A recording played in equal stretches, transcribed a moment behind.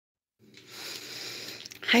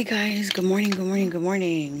Hi guys, good morning, good morning, good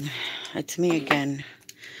morning. It's me again.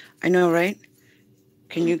 I know, right?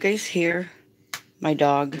 Can you guys hear my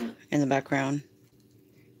dog in the background?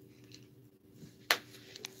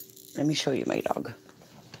 Let me show you my dog.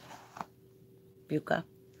 Buka,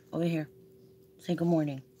 over here. Say good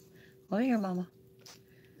morning. Over here, mama.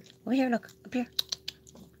 Over here, look. Up here.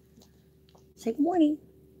 Say good morning.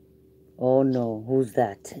 Oh no, who's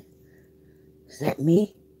that? Is that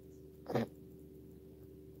me?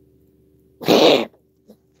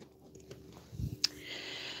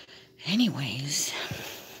 Anyways,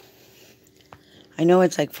 I know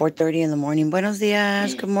it's like 4:30 in the morning. Buenos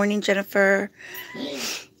dias. Good morning, Jennifer.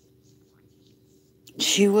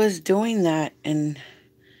 She was doing that and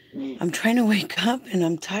I'm trying to wake up and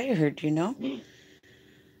I'm tired.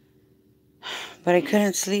 But I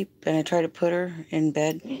couldn't sleep, and I tried to put her in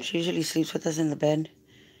bed. She usually sleeps with us in the bed.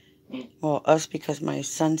 Well, us because my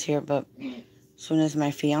son's here, but as soon as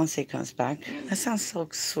my fiance comes back. That sounds so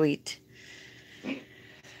sweet.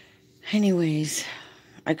 Anyways,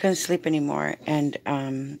 I couldn't sleep anymore, and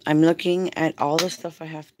I'm looking at all the stuff I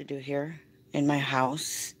have to do here in my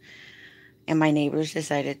house, and my neighbors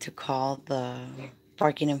decided to call the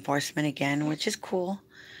parking enforcement again, which is cool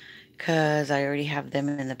because I already have them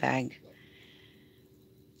in the bag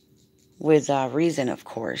with reason, of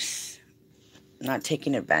course. Not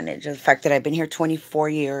taking advantage of the fact that I've been here 24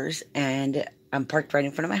 years and I'm parked right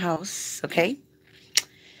in front of my house, okay?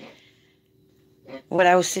 When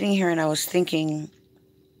I was sitting here and I was thinking,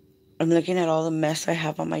 I'm looking at all the mess I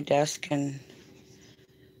have on my desk, and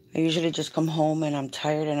I usually just come home and I'm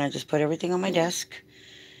tired and I just put everything on my desk,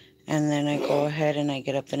 and then I go ahead and I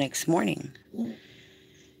get up the next morning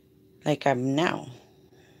like I'm now.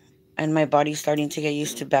 And my body's starting to get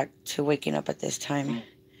used to back to waking up at this time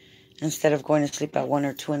instead of going to sleep at 1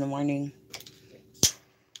 or 2 in the morning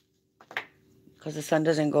because the sun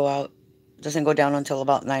doesn't go down until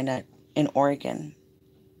about 9 in Oregon.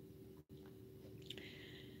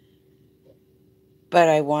 But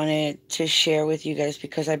I wanted to share with you guys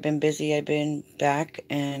because I've been busy. I've been back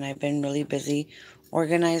and I've been really busy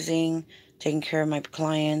organizing, taking care of my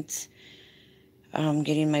clients,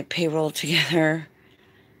 getting my payroll together.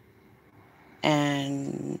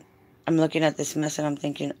 And I'm looking at this mess and I'm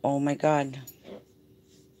thinking, oh my God,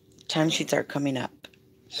 timesheets are coming up.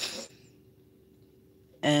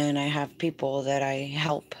 And I have people that I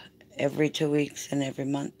help every 2 weeks and every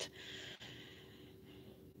month.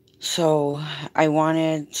 So I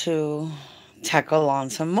wanted to tackle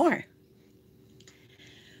on some more.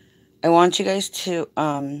 I want you guys to,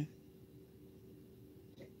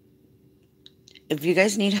 if you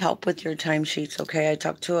guys need help with your timesheets, okay, I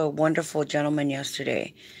talked to a wonderful gentleman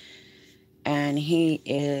yesterday, and he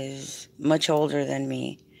is much older than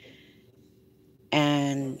me.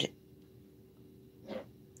 And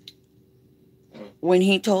when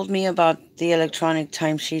he told me about the electronic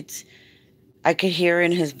timesheets, I could hear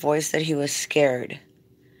in his voice that he was scared.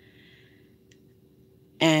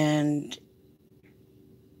 And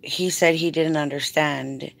he said he didn't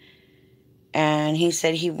understand. And he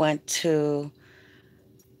said he went to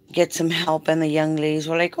get some help, and the young ladies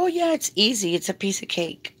were like, oh, yeah, it's easy. It's a piece of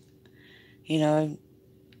cake. You know,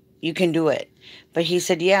 you can do it. But he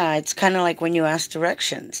said, yeah, it's kind of like when you ask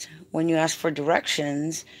directions. When you ask for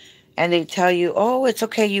directions and they tell you, oh, it's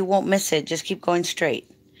okay, you won't miss it. Just keep going straight.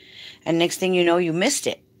 And next thing you know, you missed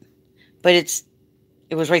it. But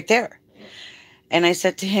it was right there. And I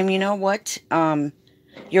said to him, you know what?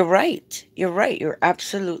 You're right. You're right. You're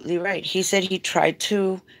absolutely right. He said he tried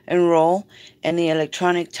to enroll in the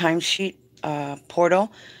electronic timesheet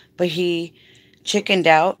portal, but he chickened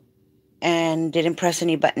out and didn't press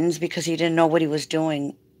any buttons because he didn't know what he was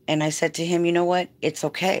doing. And I said to him, you know what? It's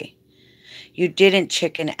okay. You didn't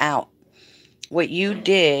chicken out. What you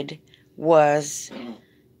did was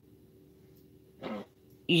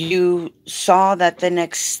you saw that the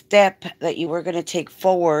next step that you were going to take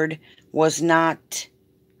forward was not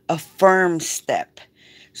a firm step.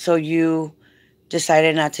 So you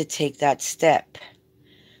decided not to take that step.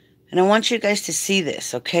 And I want you guys to see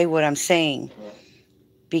this, okay, what I'm saying,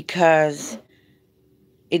 because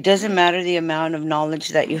it doesn't matter the amount of knowledge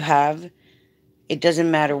that you have. It doesn't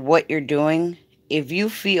matter what you're doing. If you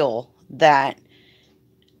feel that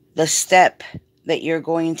the step that you're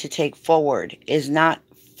going to take forward is not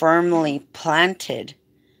firmly planted,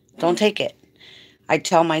 don't take it. I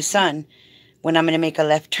tell my son when I'm going to make a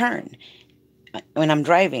left turn, when I'm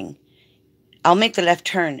driving, I'll make the left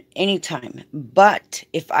turn anytime. But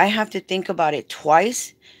if I have to think about it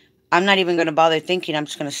twice, I'm not even going to bother thinking. I'm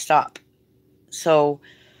just going to stop. So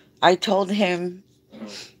I told him,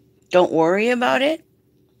 don't worry about it.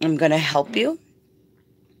 I'm going to help you.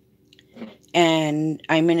 and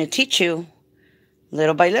I'm going to teach you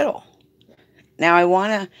little by little. Now I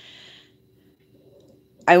want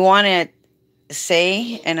to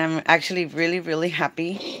say, and I'm actually really really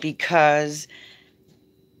happy because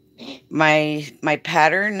my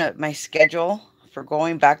pattern, my schedule for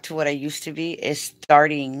going back to what I used to be is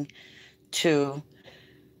starting to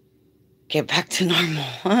get back to normal.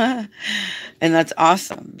 And that's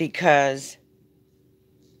awesome because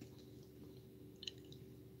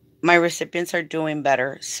my recipients are doing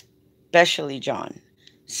better, especially John.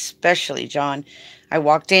 Especially John. I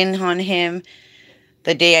walked in on him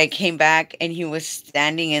the day I came back and he was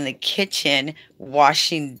standing in the kitchen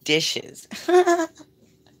washing dishes.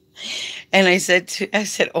 And I said,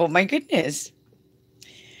 "Oh my goodness."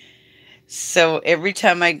 So every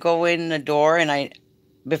time I go in the door and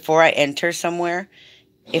before I enter somewhere,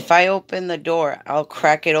 if I open the door, I'll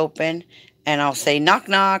crack it open and I'll say knock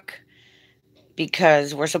knock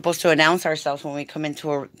because we're supposed to announce ourselves when we come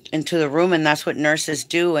into the room, and that's what nurses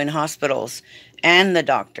do in hospitals and the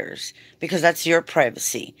doctors because that's your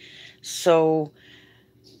privacy. So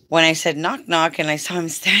when I said knock knock and I saw him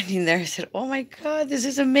standing there, I said, "Oh my god, this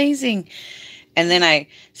is amazing." And then I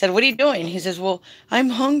said, "What are you doing?" He says, "Well, I'm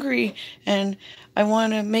hungry and I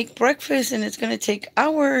want to make breakfast and it's going to take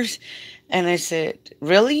hours." And I said,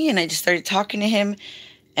 "Really?" And I just started talking to him,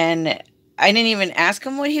 and I didn't even ask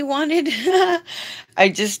him what he wanted. I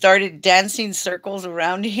just started dancing circles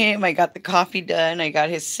around him. I got the coffee done. I got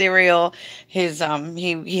his cereal.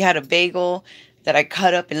 He had a bagel that I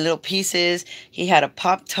cut up in little pieces. He had a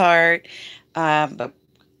Pop Tart, but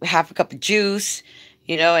half a cup of juice,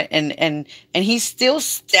 and he's still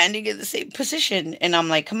standing in the same position. And I'm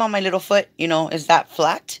like, "Come on, my little foot, is that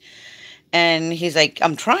flat?" And he's like,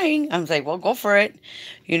 "I'm trying." I was like, "Well, go for it,"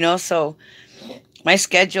 so my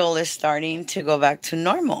schedule is starting to go back to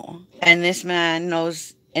normal. And this man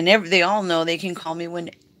knows, and they all know they can call me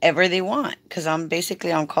whenever they want because I'm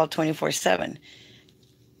basically on call 24/7.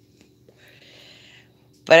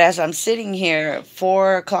 But as I'm sitting here at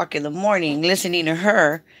 4 o'clock in the morning listening to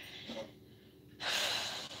her,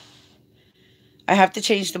 I have to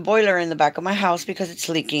change the boiler in the back of my house because it's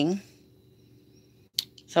leaking.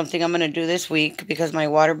 Something I'm going to do this week because my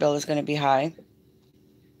water bill is going to be high.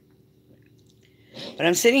 But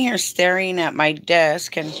I'm sitting here staring at my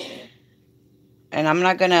desk, and I'm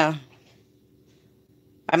not going to,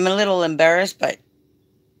 I'm a little embarrassed, but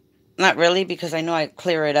not really because I know I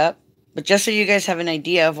clear it up. But just so you guys have an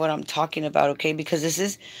idea of what I'm talking about, okay?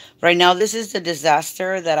 Because right now, this is the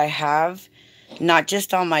disaster that I have, not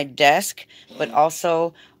just on my desk, but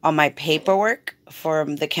also on my paperwork for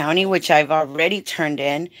the county, which I've already turned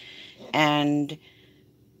in, and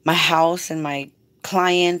my house and my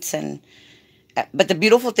clients. But the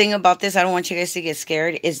beautiful thing about this, I don't want you guys to get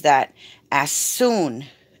scared, is that as soon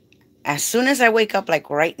as I wake up, like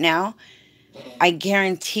right now, I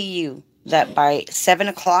guarantee you that by 7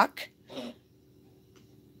 o'clock,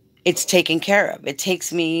 it's taken care of. It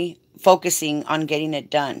takes me focusing on getting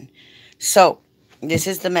it done. So this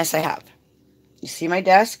is the mess I have. You see my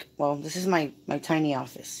desk? Well, this is my tiny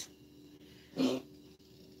office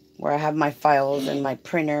where I have my files and my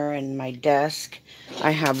printer and my desk.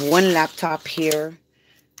 I have one laptop here.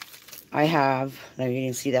 I have, no, you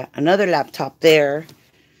didn't see that, another laptop there.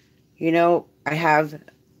 I have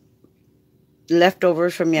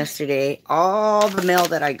leftovers from yesterday, all the mail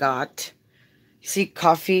that I got. See,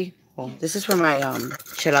 coffee. Well, this is for my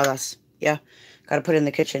cheladas. Yeah, gotta put it in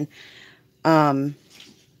the kitchen. Can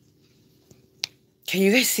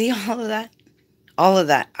you guys see all of that? All of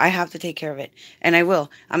that. I have to take care of it, and I will.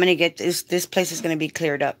 I'm gonna get this. This place is gonna be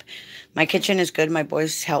cleared up. My kitchen is good. My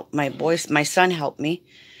son helped me,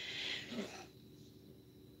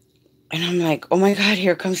 and I'm like, oh my god,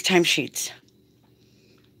 here comes timesheets.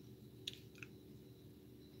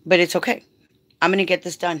 But it's okay. I'm gonna get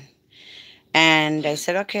this done. And I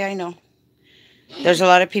said, okay, I know. There's a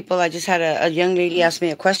lot of people. I just had a young lady ask me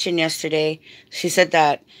a question yesterday. She said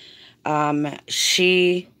that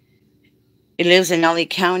she lives in LA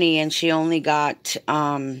County and she only got,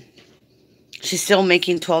 she's still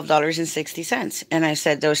making $12.60. And I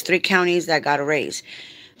said, there was 3 counties that got a raise.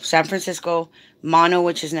 San Francisco, Mono,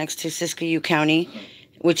 which is next to Siskiyou County,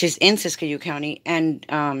 which is in Siskiyou County. And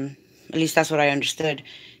at least that's what I understood.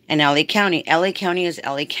 And LA County. LA County is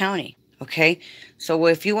LA County. Okay, so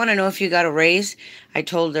if you want to know if you got a raise, I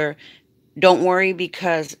told her, don't worry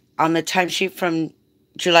because on the timesheet from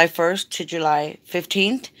July 1st to July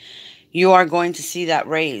 15th, you are going to see that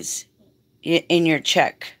raise in your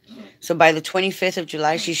check. So by the 25th of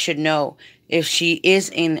July, she should know if she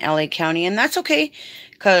is in LA County. And that's okay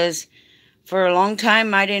because For a long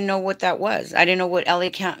time, I didn't know what that was. I didn't know what LA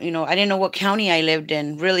County, I didn't know what county I lived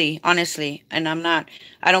in, really, honestly. And I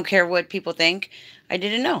don't care what people think. I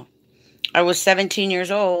didn't know. I was 17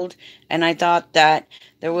 years old, and I thought that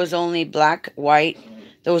there was only black, white.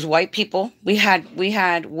 There was white people. We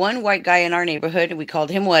had one white guy in our neighborhood, and we called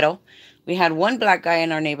him Güero. We had one black guy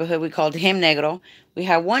in our neighborhood. We called him Negro. We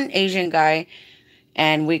had one Asian guy,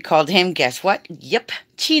 and we called him, guess what? Yep,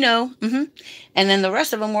 Chino. And then the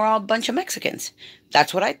rest of them were all a bunch of Mexicans.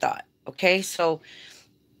 That's what I thought. Okay, so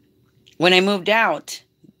when I moved out,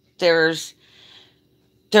 there's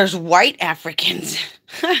there's white Africans.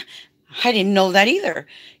 I didn't know that either.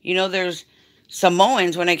 There's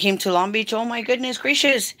Samoans. When I came to Long Beach, oh my goodness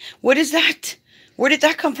gracious, what is that? Where did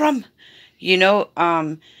that come from? You know,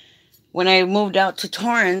 um, when I moved out to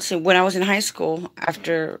Torrance, and when I was in high school,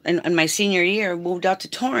 in my senior year, moved out to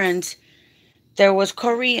Torrance, there was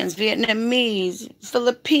Koreans, Vietnamese,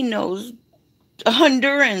 Filipinos,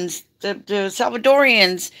 Hondurans, the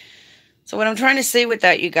Salvadorians. So what I'm trying to say with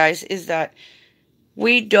that, you guys, is that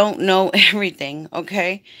we don't know everything,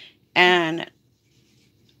 okay? And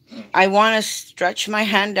I want to stretch my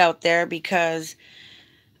hand out there because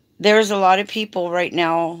there's a lot of people right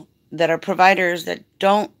now that are providers that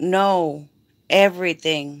don't know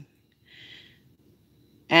everything.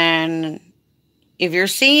 And if you're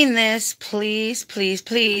seeing this, please, please,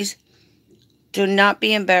 please do not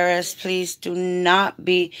be embarrassed. Please do not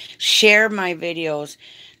be share my videos.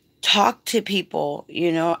 Talk to people,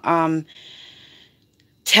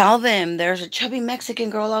 tell them there's a chubby Mexican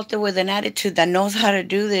girl out there with an attitude that knows how to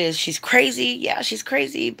do this. She's crazy. Yeah, she's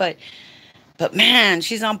crazy, but man,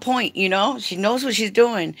 she's on point, She knows what she's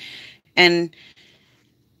doing, and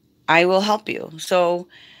I will help you. So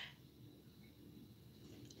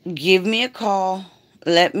give me a call.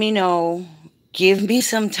 Let me know. Give me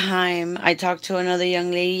some time. I talked to another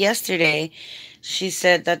young lady yesterday. She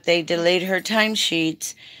said that they delayed her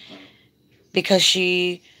timesheets because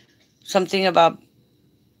something about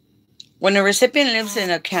when a recipient lives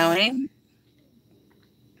in a county,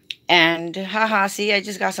 and haha, see, I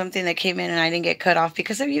just got something that came in and I didn't get cut off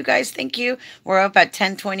because of you guys. Thank you. We're up at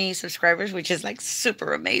 1020 subscribers, which is like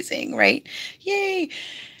super amazing, right? Yay.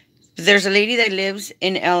 There's a lady that lives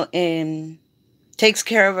takes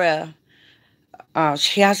care of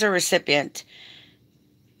she has a recipient,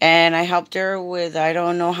 and I helped her with, I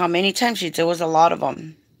don't know how many timesheets. It was a lot of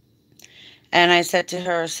them. And I said to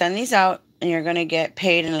her, send these out and you're going to get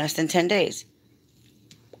paid in less than 10 days.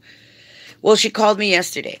 Well, she called me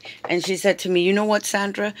yesterday and she said to me, you know what,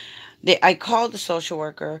 Sandra? I called the social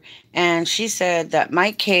worker and she said that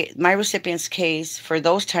my recipient's case for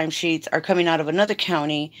those timesheets are coming out of another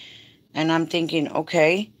county. And I'm thinking,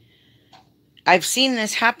 okay, I've seen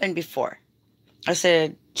this happen before.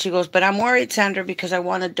 She goes, but I'm worried, Sandra, because I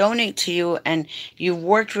want to donate to you and you've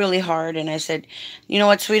worked really hard. And I said, you know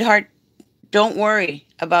what, sweetheart, don't worry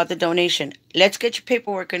about the donation. Let's get your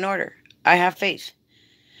paperwork in order. I have faith.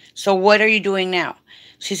 So what are you doing now?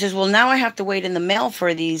 She says, well, now I have to wait in the mail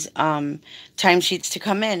for these timesheets to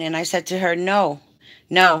come in. And I said to her, no,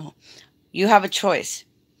 you have a choice.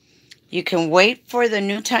 You can wait for the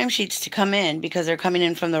new timesheets to come in because they're coming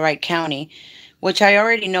in from the right county, which I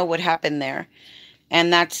already know what happened there.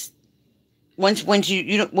 And that's when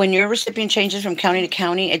your recipient changes from county to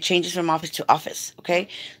county, it changes from office to office. Okay.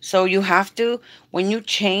 So you have to, when you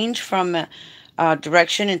change from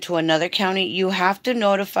direction into another county, you have to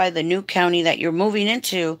notify the new county that you're moving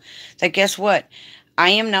into that guess what? I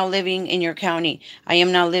am now living in your county. I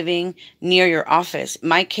am now living near your office.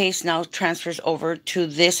 My case now transfers over to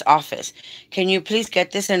this office. Can you please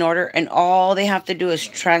get this in order? And all they have to do is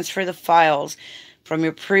transfer the files from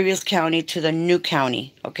your previous county to the new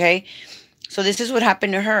county. Okay. So this is what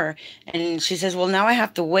happened to her. And she says, well, now I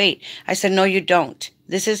have to wait. I said, no, you don't.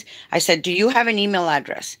 I said, do you have an email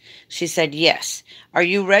address? She said, yes. Are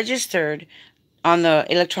you registered on the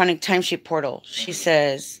electronic timesheet portal? She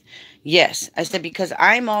says, yes. I said, because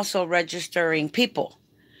I'm also registering people.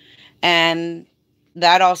 And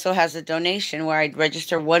that also has a donation where I'd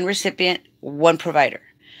register one recipient, one provider.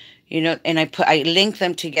 And I link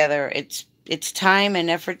them together. It's time and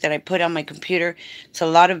effort that I put on my computer. It's a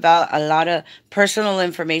lot of personal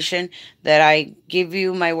information that I give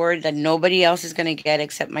you my word that nobody else is going to get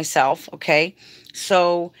except myself. Okay.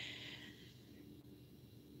 So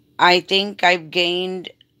I think I've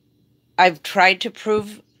tried to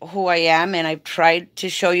prove who I am, and I've tried to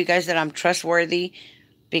show you guys that I'm trustworthy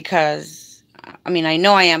because I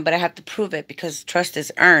know I am, but I have to prove it because trust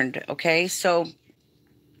is earned. Okay. So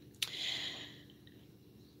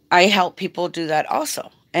I help people do that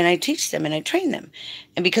also. And I teach them and I train them.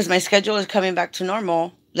 And because my schedule is coming back to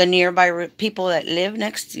normal, the nearby people that live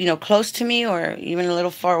next, close to me or even a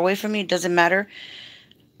little far away from me, it doesn't matter.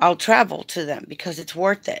 I'll travel to them because it's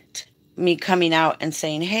worth it. Me coming out and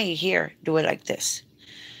saying, "Hey, here, do it like this."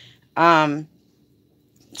 Um,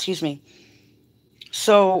 excuse me.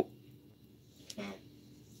 So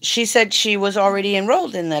she said she was already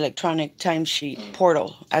enrolled in the electronic timesheet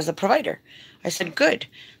portal as a provider. I said, "Good."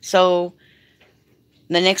 So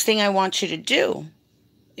the next thing I want you to do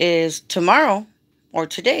is tomorrow or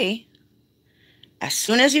today, as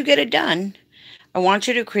soon as you get it done, I want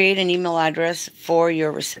you to create an email address for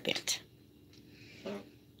your recipient.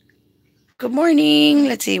 Good morning.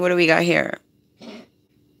 Let's see, what do we got here?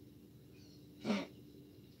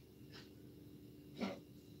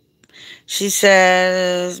 She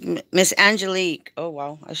says, Miss Angelique. Oh,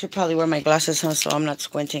 wow. I should probably wear my glasses, huh, so I'm not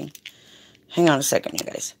squinting. Hang on a second, you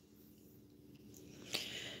guys.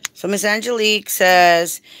 So Miss Angelique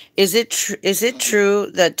says, is it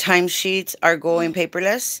true that timesheets are going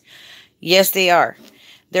paperless? Yes, they are.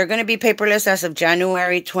 They're going to be paperless as of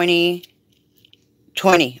January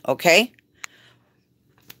 2020, okay?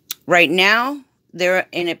 Right now, they're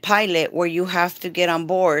in a pilot where you have to get on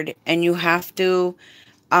board and you have to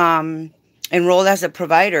enroll as a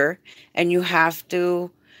provider, and you have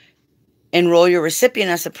to enroll your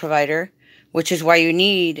recipient as a provider, which is why you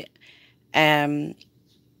need, oh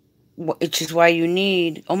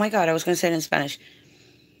my God, I was going to say it in Spanish,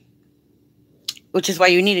 which is why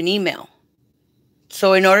you need an email.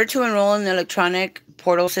 So in order to enroll in the electronic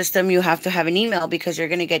portal system, you have to have an email, because you're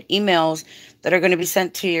going to get emails that are going to be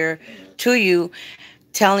sent to you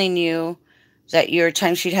telling you that your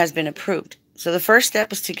timesheet has been approved. So the first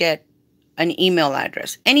step is to get an email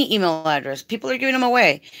address. Any email address. People are giving them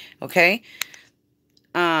away, okay?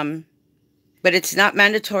 But it's not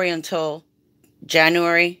mandatory until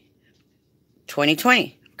January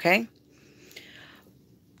 2020, okay?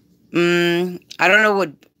 I don't know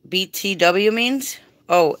what BTW means.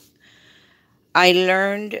 Oh, I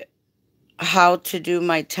learned how to do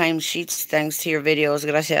my timesheets thanks to your videos.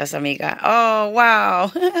 Gracias, amiga. Oh,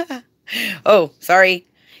 wow. Oh, sorry.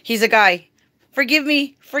 He's a guy. Forgive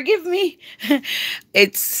me. Forgive me.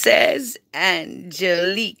 It says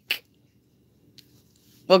Angelique.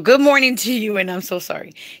 Well, good morning to you, and I'm so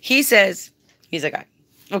sorry. He says he's a guy.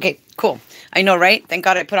 Okay, cool. I know, right? Thank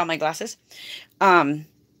God I put on my glasses. Thank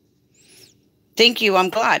you. I'm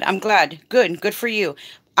glad. I'm glad. Good for you.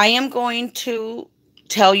 I am going to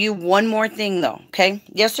tell you one more thing, though, okay?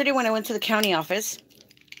 Yesterday when I went to the county office,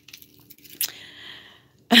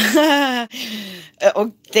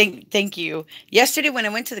 oh, thank you. Yesterday when I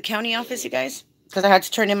went to the county office, you guys, because I had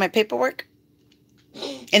to turn in my paperwork,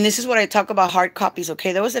 and this is what I talk about hard copies,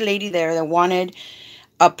 okay? There was a lady there that wanted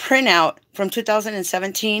a printout from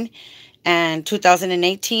 2017 and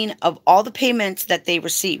 2018 of all the payments that they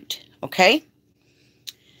received, okay?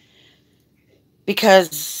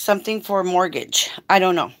 Because something for a mortgage. I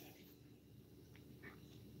don't know.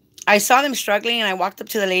 I saw them struggling, and I walked up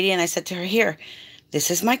to the lady and I said to her, "Here, this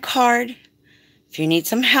is my card. If you need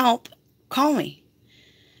some help, call me.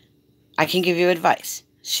 I can give you advice."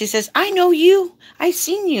 She says, "I know you. I've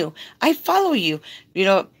seen you. I follow you."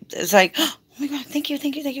 It's like, "Oh my God, thank you,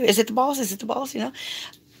 thank you, thank you. Is it the balls? Is it the balls?"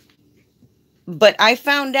 But I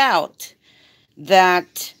found out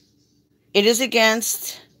that it is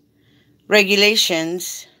against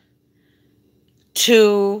regulations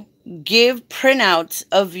to give printouts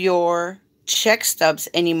of your check stubs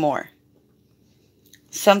anymore.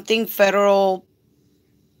 Something federal,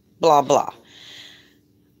 blah, blah.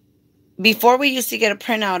 Before we used to get a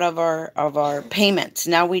printout of our payments.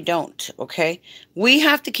 Now we don't, okay? We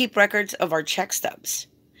have to keep records of our check stubs.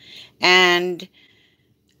 And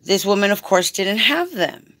this woman, of course, didn't have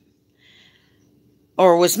them,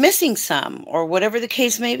 or was missing some, or whatever the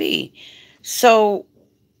case may be. So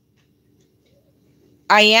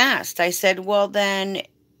I said, well, then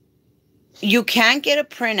you can't get a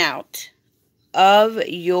printout of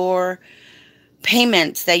your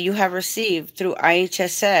payments that you have received through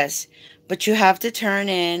IHSS, but you have to turn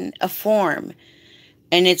in a form.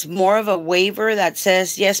 And it's more of a waiver that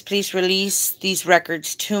says, yes, please release these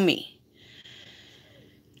records to me.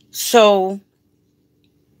 So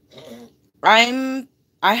I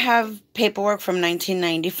have paperwork from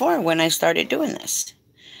 1994 when I started doing this.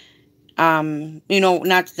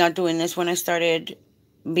 Not doing this when I started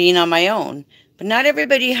being on my own. But not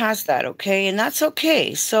everybody has that, okay? And that's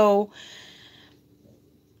okay. So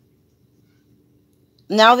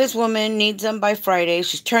now this woman needs them by Friday.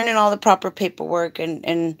 She's turning all the proper paperwork,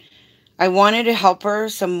 and I wanted to help her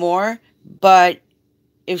some more, but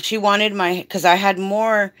if she wanted because I had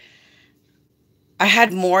more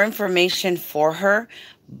information for her,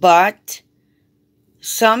 But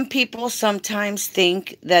some people sometimes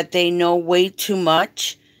think that they know way too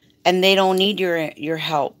much and they don't need your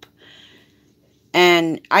help.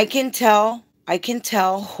 And I can tell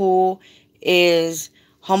who is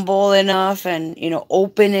humble enough and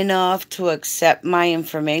open enough to accept my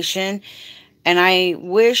information. And I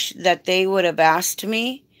wish that they would have asked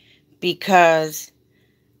me, because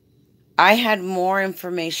I had more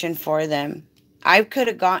information for them. I could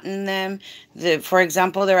have gotten them for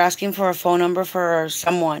example, they're asking for a phone number for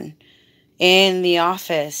someone in the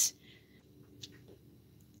office.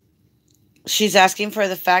 She's asking for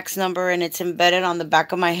the fax number and it's embedded on the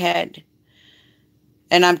back of my head.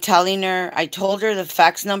 And I told her the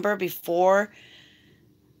fax number before.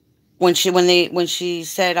 When she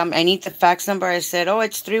said, I need the fax number, I said, oh,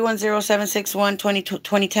 it's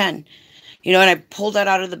 310-761-2010. And I pulled that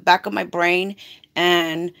out of the back of my brain.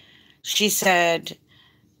 And she said,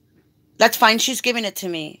 that's fine. She's giving it to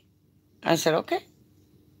me. I said, okay.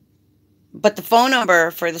 But the phone number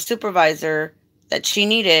for the supervisor that she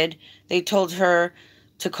needed, they told her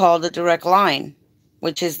to call the direct line,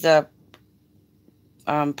 which is the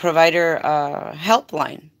provider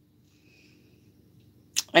helpline.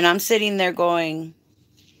 And I'm sitting there going,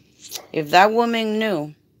 if that woman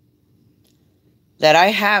knew that I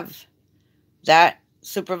have that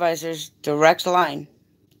supervisor's direct line,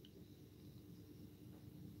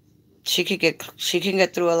 she can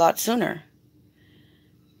get through a lot sooner.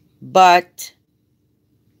 But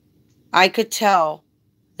I could tell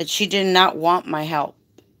that she did not want my help.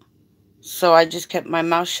 So I just kept my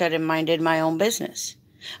mouth shut and minded my own business.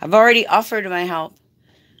 I've already offered my help.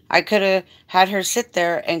 I could have had her sit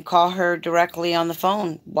there and call her directly on the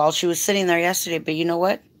phone while she was sitting there yesterday. But you know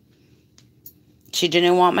what? She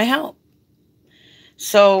didn't want my help.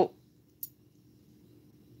 So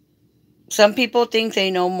some people think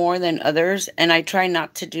they know more than others. And I try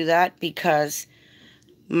not to do that, because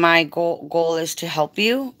my goal is to help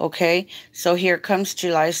you. Okay. So here comes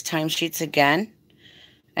July's timesheets again.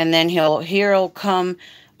 And then here'll come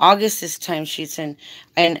August's timesheets.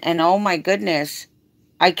 And oh my goodness,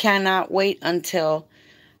 I cannot wait until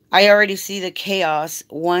I already see the chaos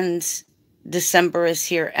once December is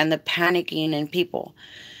here and the panicking in people.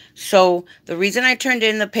 So the reason I turned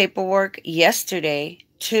in the paperwork yesterday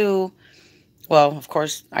well, of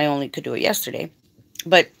course, I only could do it yesterday,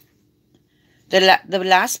 but the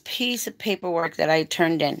last piece of paperwork that I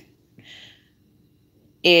turned in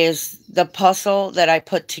is the puzzle that I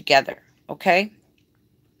put together, okay?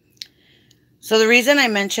 So the reason I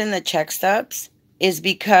mentioned the check stubs is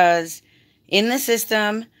because in the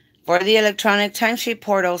system for the electronic timesheet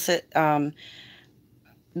portal,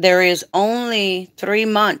 there is only 3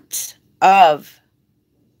 months of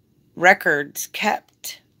records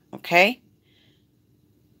kept, okay?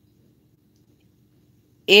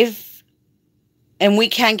 And we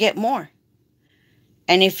can't get more.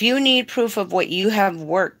 And if you need proof of what you have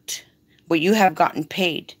worked, what you have gotten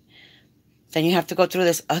paid, then you have to go through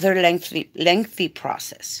this other lengthy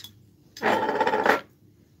process.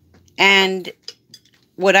 And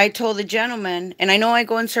what I told the gentleman, and I know I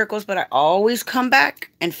go in circles, but I always come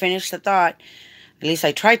back and finish the thought. At least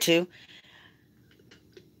I try to.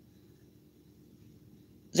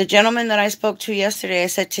 The gentleman that I spoke to yesterday, I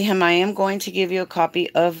said to him, I am going to give you a copy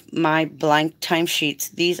of my blank timesheets.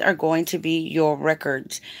 These are going to be your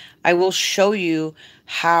records. I will show you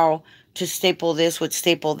how to staple this with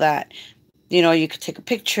staple that. You could take a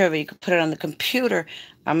picture of it. You could put it on the computer.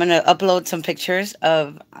 I'm going to upload some pictures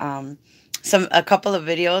of a couple of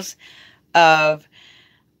videos of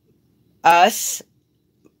us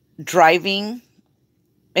driving.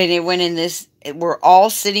 And it went in this, we're all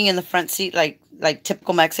sitting in the front seat like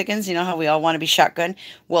typical Mexicans. You know how we all want to be shotgun?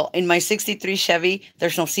 Well, in my 63 Chevy,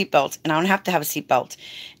 there's no seatbelts, and I don't have to have a seatbelt.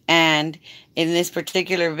 And in this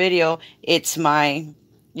particular video, you guys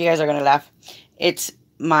are going to laugh. It's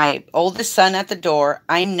my oldest son at the door.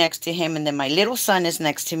 I'm next to him, and then my little son is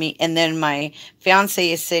next to me, and then my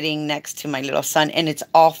fiance is sitting next to my little son, and it's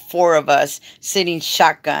all 4 of us sitting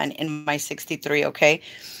shotgun in my 63, okay?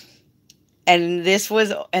 And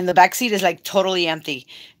the back seat is like totally empty.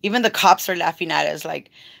 Even the cops are laughing at us, like,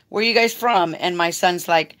 where are you guys from? And my son's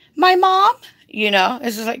like, my mom,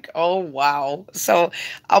 it's just like, oh, wow. So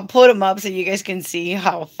I'll put them up so you guys can see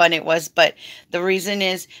how fun it was. But the reason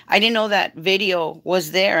is I didn't know that video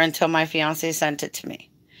was there until my fiance sent it to me.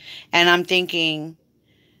 And I'm thinking,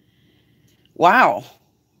 wow.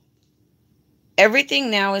 Everything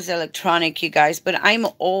now is electronic, you guys, but I'm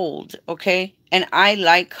old, okay? And I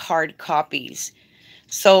like hard copies.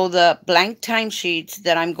 So the blank timesheets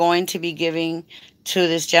that I'm going to be giving to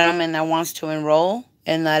this gentleman that wants to enroll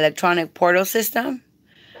in the electronic portal system,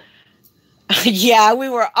 Yeah, we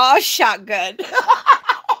were all shotgun.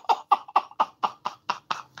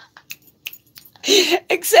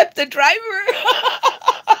 Except the driver.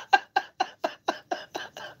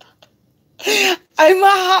 I'm a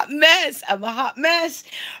hot mess. I'm a hot mess.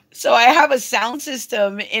 So I have a sound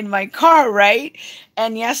system in my car, right?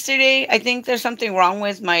 And yesterday, I think there's something wrong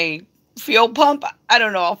with my fuel pump. I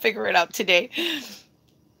don't know. I'll figure it out today.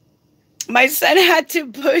 My son had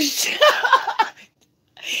to push.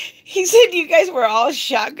 He said you guys were all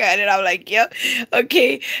shotgun, and I'm like, yep,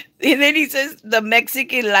 okay. And then he says the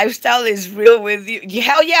Mexican lifestyle is real with you.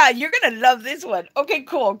 Hell yeah, you're gonna love this one. Okay,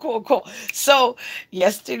 cool, cool, cool. So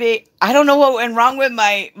yesterday, I don't know what went wrong with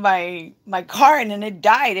my car, and then it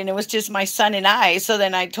died, and it was just my son and I. So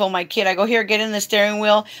then I told my kid, I go, here, get in the steering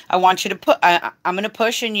wheel. I want you to put. I'm gonna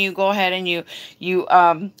push, and you go ahead and you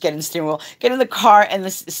get in the steering wheel, get in the car, and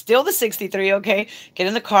this still the 63. Okay, get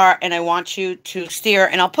in the car, and I want you to steer,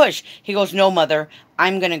 and I'll push. He goes, no, mother,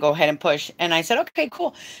 I'm gonna go ahead and push. And I said, okay,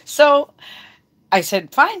 cool. So I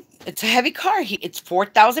said, fine. It's a heavy car. It's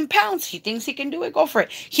 4,000 pounds. He thinks he can do it. Go for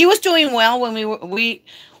it. He was doing well when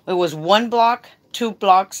it was one block, two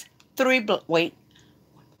blocks, wait,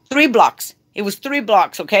 three blocks. It was three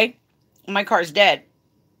blocks. Okay. My car's dead.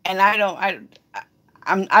 And I'm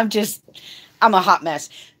a hot mess.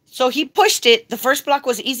 So he pushed it. The first block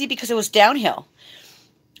was easy because it was downhill.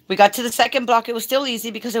 We got to the second block. It was still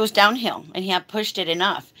easy because it was downhill and he had pushed it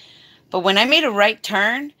enough. But when I made a right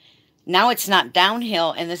turn, now it's not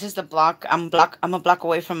downhill, and this is the block. I'm a block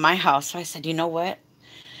away from my house. So I said, you know what?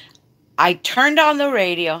 I turned on the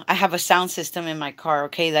radio. I have a sound system in my car,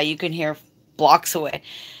 okay, that you can hear blocks away.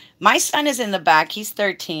 My son is in the back. He's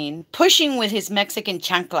 13, pushing with his Mexican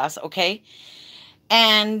chanclas, okay?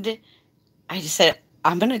 And I just said,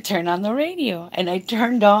 I'm going to turn on the radio. And I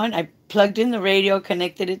turned on, I plugged in the radio,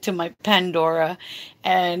 connected it to my Pandora,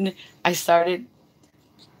 and I started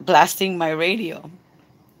blasting my radio.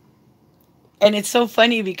 And it's so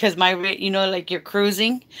funny because like you're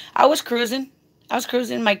cruising. I was cruising. I was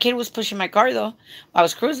cruising. My kid was pushing my car though. I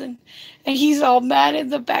was cruising. And he's all mad in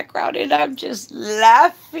the background and I'm just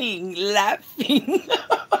laughing, laughing.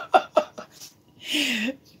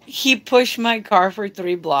 He pushed my car for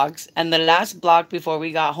three blocks. And the last block before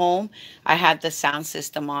we got home, I had the sound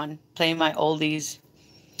system on, playing my oldies.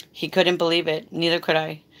 He couldn't believe it. Neither could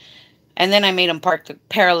I. And then I made him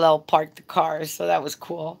parallel park the cars. So that was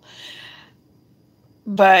cool.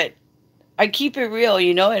 But I keep it real,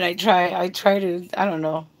 and I try to, I don't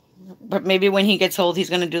know, but maybe when he gets old, he's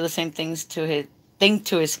going to do the same thing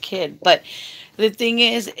to his kid. But the thing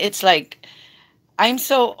is, it's like, I'm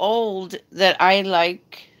so old that I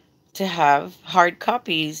like to have hard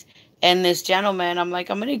copies. And this gentleman, I'm like,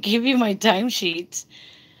 I'm going to give you my timesheets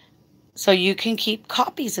so you can keep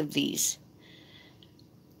copies of these.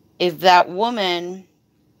 If that woman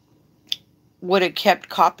would have kept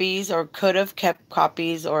copies or could have kept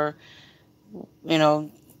copies or,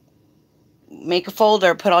 make a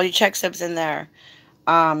folder, put all your check stubs in there.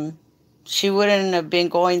 She wouldn't have been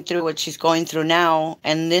going through what she's going through now.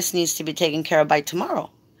 And this needs to be taken care of by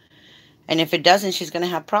tomorrow. And if it doesn't, she's going to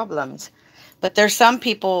have problems. But there's some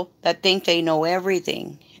people that think they know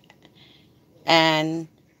everything. And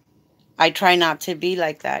I try not to be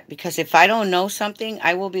like that. Because if I don't know something,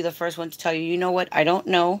 I will be the first one to tell you, you know what? I don't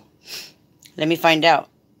know. Let me find out.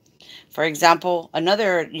 For example,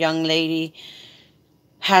 another young lady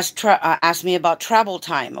has asked me about travel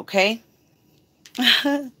time, okay?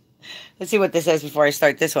 Let's see what this says before I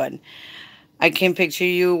start this one. I can picture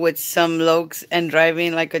you with some lokes and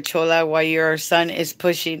driving like a chola while your son is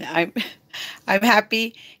pushing. I'm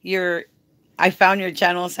happy I found your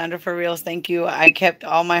channel, Sandra for Reals. Thank you. I kept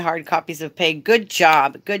all my hard copies of pay. Good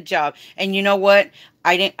job. Good job. And you know what?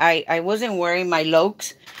 I wasn't wearing my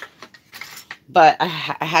lokes, but I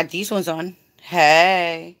had these ones on.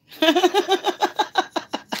 Hey.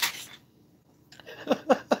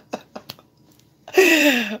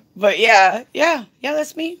 But yeah,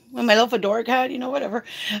 that's me. With my little fedora hat, whatever.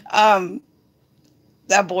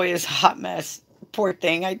 That boy is a hot mess. Poor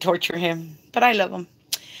thing. I torture him, but I love him.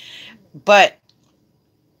 But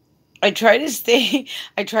I try to stay.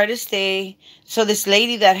 I try to stay. So this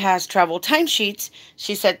lady that has travel timesheets,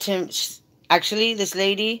 she said to him, actually, this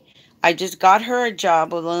lady, I just got her a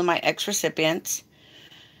job with one of my ex-recipients.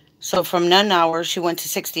 So from none hours, she went to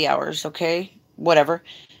 60 hours, okay? Whatever.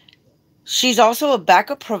 She's also a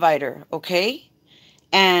backup provider, okay?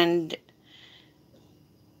 And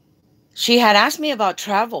she had asked me about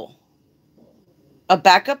travel. A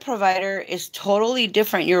backup provider is totally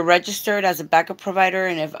different. You're registered as a backup provider,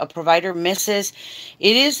 and if a provider misses,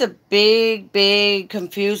 it is a big, big,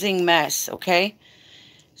 confusing mess, okay?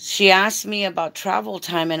 She asked me about travel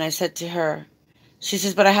time, and I said to her, she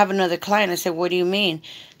says, but I have another client. I said, what do you mean?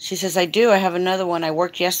 She says, I do. I have another one. I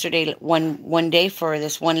worked yesterday one day for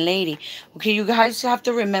this one lady. Okay, you guys have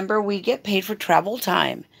to remember we get paid for travel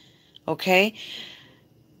time. Okay?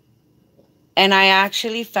 And I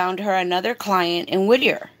actually found her another client in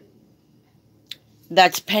Whittier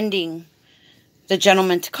that's pending the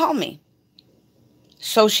gentleman to call me.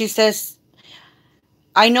 So she says,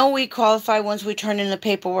 I know we qualify once we turn in the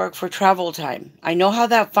paperwork for travel time. I know how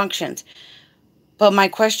that functions. But my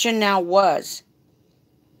question now was,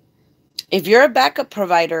 if you're a backup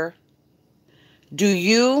provider, do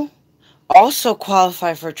you also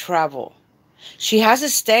qualify for travel? She has a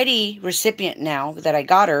steady recipient now that I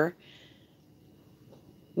got her.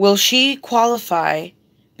 Will she qualify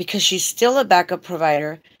because she's still a backup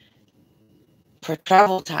provider for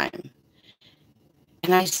travel time?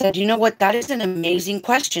 And I said, you know what? That is an amazing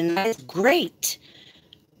question. That is great.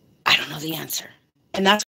 I don't know the answer. And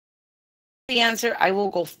that's the answer. I will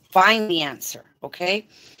go find the answer. Okay.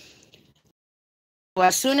 Well,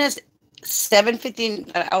 as soon as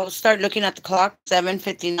 7:15, I'll start looking at the clock.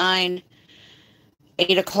 7:59,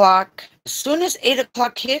 8 o'clock. As soon as 8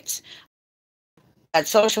 o'clock hits, that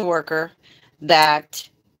social worker, that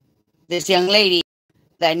this young lady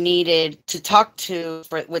that needed to talk to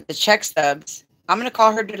with the check stubs, I'm gonna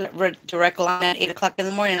call her direct line at 8 o'clock in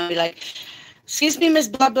the morning. I'll be like, "Excuse me, Miss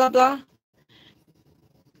Blah blah blah.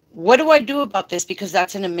 What do I do about this? Because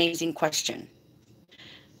that's an amazing question."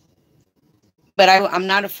 But I'm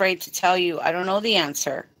not afraid to tell you I don't know the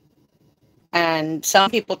answer. And some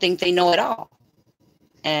people think they know it all,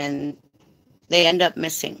 and they end up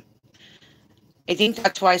missing. I think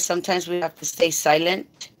that's why sometimes we have to stay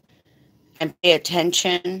silent and pay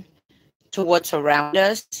attention to what's around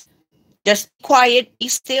us. Just quiet, be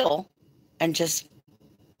still, and just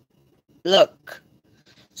look.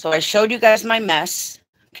 So I showed you guys my mess,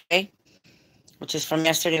 okay, which is from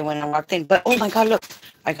yesterday when I walked in. But oh my God, look,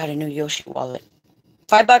 I got a new Yoshi wallet.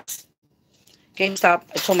 $5. GameStop.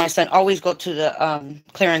 I told my son, always go to the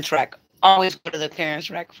clearance rack. Always go to the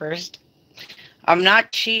clearance rack first. I'm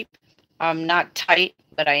not cheap. I'm not tight,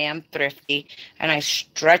 but I am thrifty, and I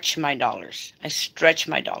stretch my dollars. I stretch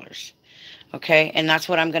my dollars. Okay, and that's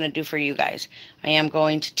what I'm going to do for you guys. I am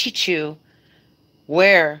going to teach you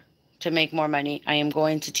where to make more money. I am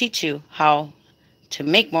going to teach you how to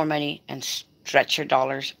make more money and stretch your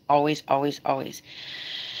dollars. Always, always, always.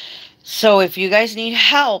 So if you guys need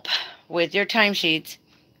help with your timesheets,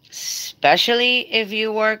 especially if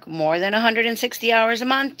you work more than 160 hours a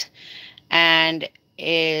month and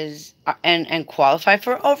and qualify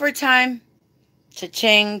for overtime,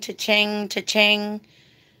 cha-ching, cha-ching, cha-ching,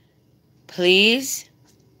 please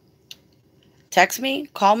text me,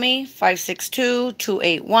 call me,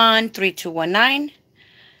 562-281-3219.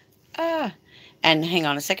 And hang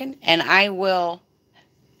on a second, and I will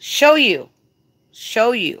show you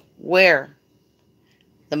where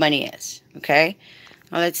the money is. Okay?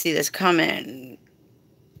 Now let's see this comment.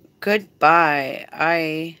 Goodbye.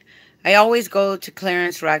 I always go to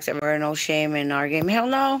clearance racks ever. No shame in our game. Hell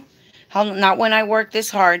no. Hell, not when I work this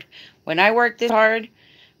hard. When I work this hard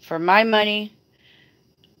for my money,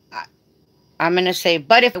 I'm going to say,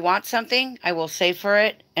 but if I want something, I will save for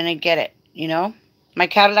it and I get it. You know, my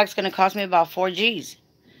Cadillac's going to cost me about 4 G's.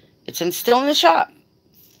 Still in the shop.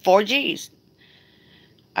 4 G's.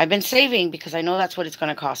 I've been saving because I know that's what it's going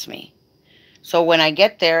to cost me. So when I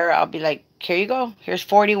get there, I'll be like, here you go. Here's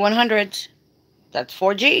 4100s. That's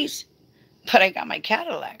 4 G's. But I got my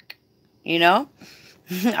Cadillac. You know?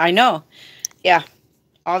 I know. Yeah.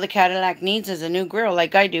 All the Cadillac needs is a new grill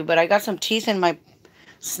like I do. But I got some teeth in my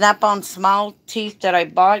Snap-on Smile teeth that I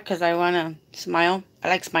bought because I want to smile. I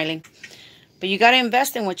like smiling. But you got to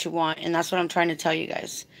invest in what you want. And that's what I'm trying to tell you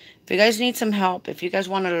guys. If you guys need some help, if you guys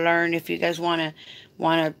want to learn, if you guys want to,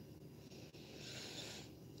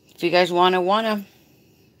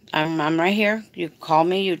 I'm right here. You call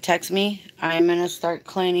me, you text me. I'm going to start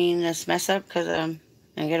cleaning this mess up because and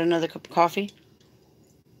get another cup of coffee.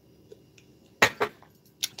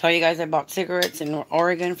 Tell you guys I bought cigarettes in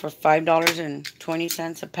Oregon for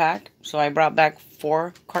 $5.20 a pack. So I brought back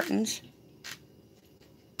 4 cartons.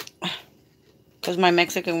 Because my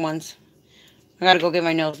Mexican ones. I got to go get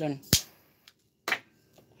my nails done.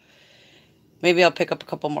 Maybe I'll pick up a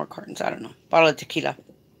couple more cartons. I don't know. Bottle of tequila.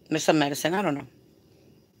 Miss some medicine. I don't know.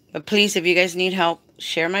 But please, if you guys need help,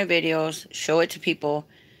 share my videos. Show it to people.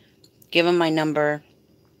 Give them my number.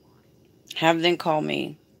 Have them call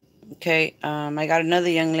me. Okay, I got another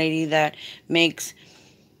young lady that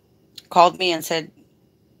called me and said,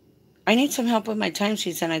 I need some help with my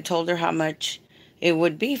timesheets, and I told her how much it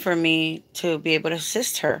would be for me to be able to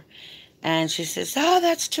assist her. And she says, "Oh,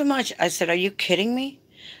 that's too much." I said, "Are you kidding me?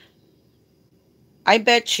 I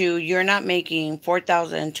bet you're not making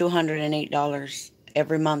 $4,208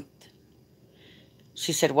 every month."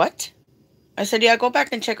 She said, "What?" I said, "Yeah, go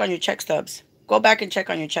back and check on your check stubs. Go back and check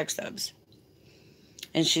on your check stubs."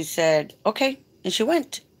 And she said, "Okay." And she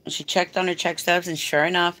went and she checked on her check stubs. And sure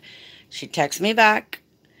enough, she texted me back.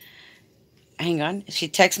 Hang on. She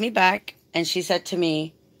texted me back and she said to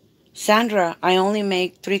me, "Sandra, I only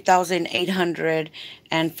make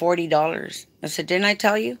 $3,840. I said, "Didn't I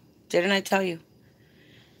tell you? Didn't I tell you?"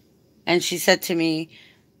 And she said to me,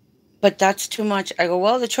 "But that's too much." I go,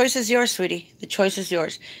 "Well, the choice is yours, sweetie. The choice is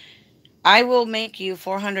yours. I will make you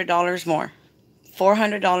 $400 more.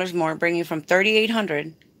 $400 more, bring you from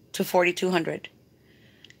 3,800 to 4,200.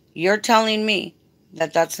 You're telling me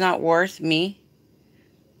that that's not worth me,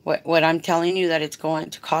 what I'm telling you that it's going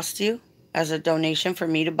to cost you as a donation for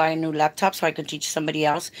me to buy a new laptop so I can teach somebody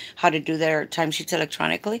else how to do their timesheets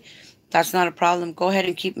electronically. That's not a problem. Go ahead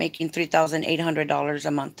and keep making $3,800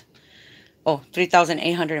 a month. Oh,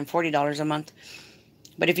 $3,840 a month.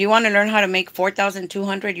 But if you want to learn how to make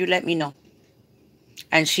 4,200, you let me know."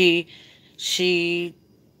 And she she's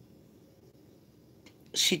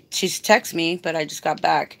texted me, but I just got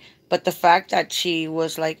back. But the fact that she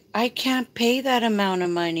was like, "I can't pay that amount of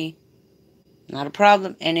money." Not a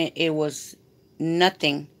problem. And it was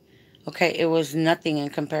nothing. Okay, it was nothing in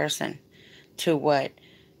comparison to what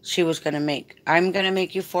she was going to make. "I'm going to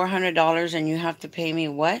make you $400 and you have to pay me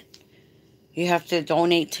what? You have to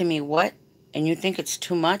donate to me what? And you think it's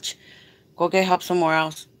too much? Go get help somewhere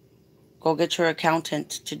else. Go get your accountant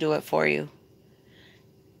to do it for you."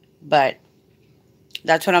 But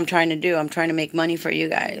that's what I'm trying to do. I'm trying to make money for you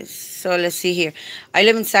guys. So let's see here. I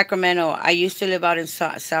live in Sacramento. I used to live out in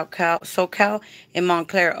SoCal in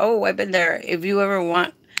Montclair. Oh, I've been there. If you ever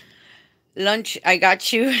want lunch, I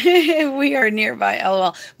got you. We are nearby.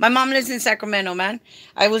 LOL. My mom lives in Sacramento, man.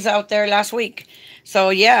 I was out there last week. So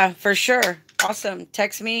yeah, for sure. Awesome.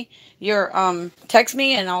 Text me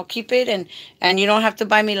and I'll keep it, and you don't have to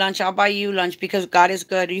buy me lunch. I'll buy you lunch because God is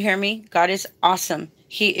good. You hear me? God is awesome.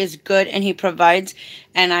 He is good and he provides,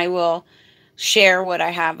 and I will share what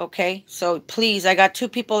I have, okay? So please, I got two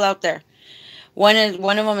people out there. One of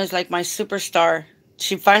them is like my superstar.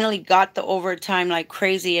 She finally got the overtime like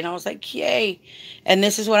crazy, and I was like, "Yay." And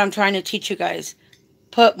this is what I'm trying to teach you guys.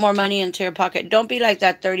 Put more money into your pocket. Don't be like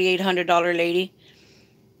that $3,800 lady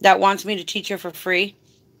that wants me to teach her for free.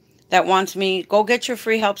 That wants me, go get your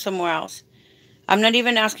free help somewhere else. I'm not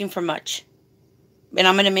even asking for much. And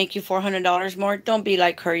I'm going to make you $400 more. Don't be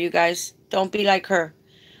like her, you guys. Don't be like her.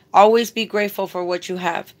 Always be grateful for what you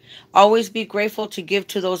have. Always be grateful to give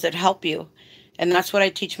to those that help you. And that's what I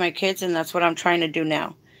teach my kids, and that's what I'm trying to do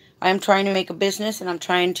now. I am trying to make a business, and I'm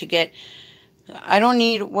trying to get, I don't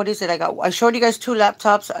need, what is it? I showed you guys 2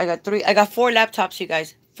 laptops. I got 4 laptops, you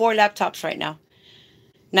guys. 4 laptops right now.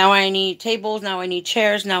 Now I need tables. Now I need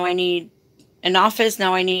chairs. Now I need an office.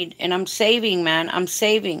 And I'm saving, man. I'm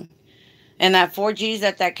saving. And that 4Gs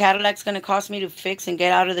that Cadillac's going to cost me to fix and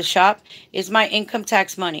get out of the shop is my income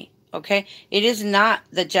tax money. Okay. It is not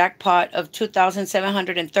the jackpot of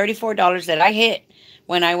 $2,734 that I hit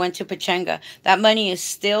when I went to Pachanga. That money is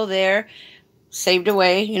still there, saved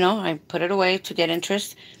away. I put it away to get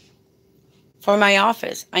interest for my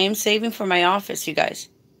office. I am saving for my office, you guys,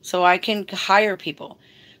 so I can hire people.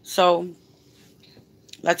 So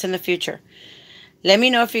that's in the future. Let me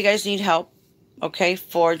know if you guys need help, okay,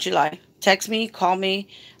 for July. Text me, call me.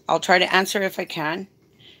 I'll try to answer if I can.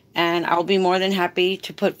 And I'll be more than happy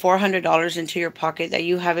to put $400 into your pocket that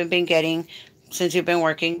you haven't been getting since you've been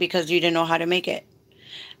working because you didn't know how to make it.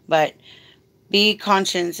 But be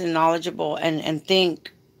conscious and knowledgeable, and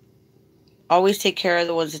think. Always take care of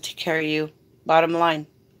the ones that take care of you. Bottom line.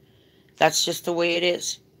 That's just the way it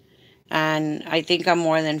is. And I think I'm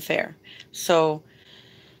more than fair. So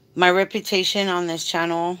my reputation on this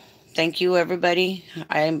channel, thank you everybody.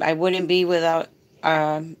 I wouldn't be without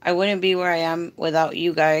I wouldn't be where I am without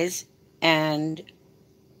you guys, and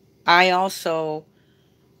I also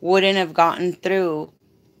wouldn't have gotten through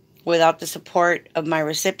without the support of my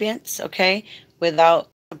recipients, okay?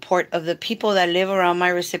 Without support of the people that live around my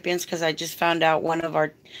recipients, because I just found out one of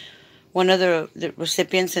the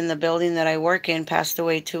recipients in the building that I work in passed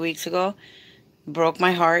away 2 weeks ago. Broke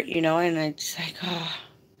my heart, and I just like, oh,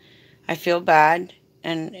 I feel bad,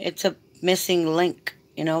 and it's a missing link,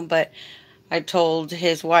 but I told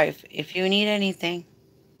his wife, if you need anything,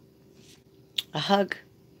 a hug,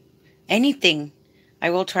 anything, I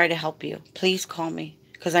will try to help you. Please call me,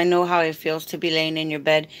 because I know how it feels to be laying in your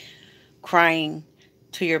bed crying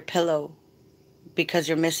to your pillow because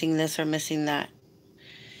you're missing this or missing that.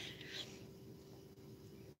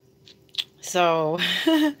 So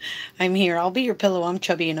I'm here. I'll be your pillow. I'm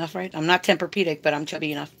chubby enough, right? I'm not Tempur-Pedic, but I'm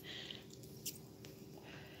chubby enough.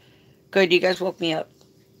 Good, you guys woke me up.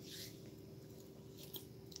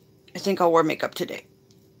 I think I'll wear makeup today.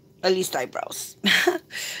 At least eyebrows.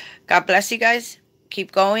 God bless you guys.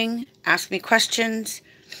 Keep going. Ask me questions.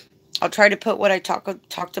 I'll try to put what I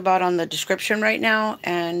talked about on the description right now,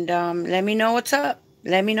 and let me know what's up.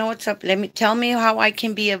 Let me know what's up. Tell me how I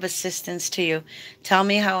can be of assistance to you. Tell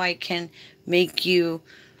me how I can make you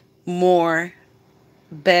more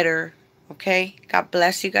better. Okay? God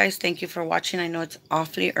bless you guys. Thank you for watching. I know it's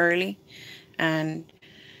awfully early, and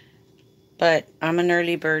but I'm an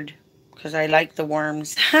early bird because I like the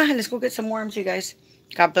worms. Let's go get some worms, you guys.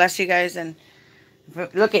 God bless you guys, and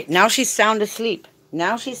look it. Now she's sound asleep.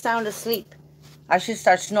 Now she's sound asleep. I should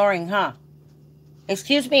start snoring, huh?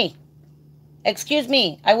 Excuse me. Excuse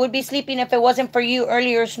me. I would be sleeping if it wasn't for you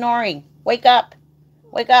earlier snoring. Wake up.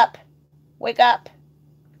 Wake up. Wake up.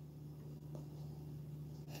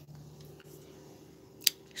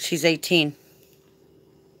 She's 18.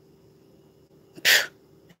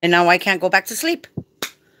 And now I can't go back to sleep.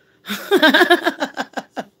 I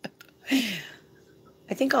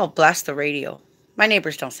think I'll blast the radio. My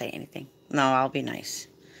neighbors don't say anything. No, I'll be nice.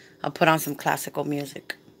 I'll put on some classical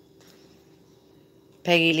music.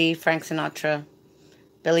 Peggy Lee, Frank Sinatra,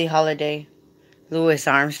 Billie Holiday, Louis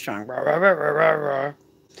Armstrong.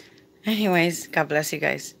 Anyways, God bless you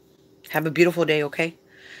guys. Have a beautiful day, okay?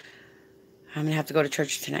 I'm going to have to go to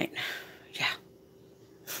church tonight. Yeah.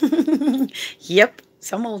 Yep.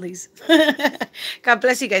 Some oldies. God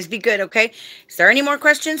bless you guys. Be good, okay? Is there any more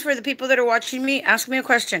questions for the people that are watching me? Ask me a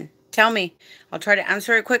question. Tell me. I'll try to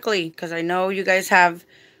answer it quickly because I know you guys have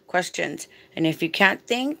questions. And if you can't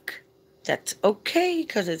think, that's okay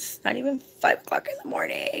because it's not even 5 o'clock in the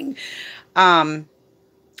morning.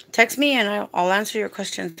 Text me and I'll answer your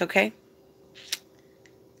questions, okay?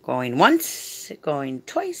 Going once, going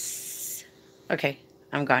twice. Okay,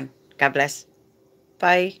 I'm gone. God bless.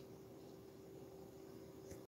 Bye.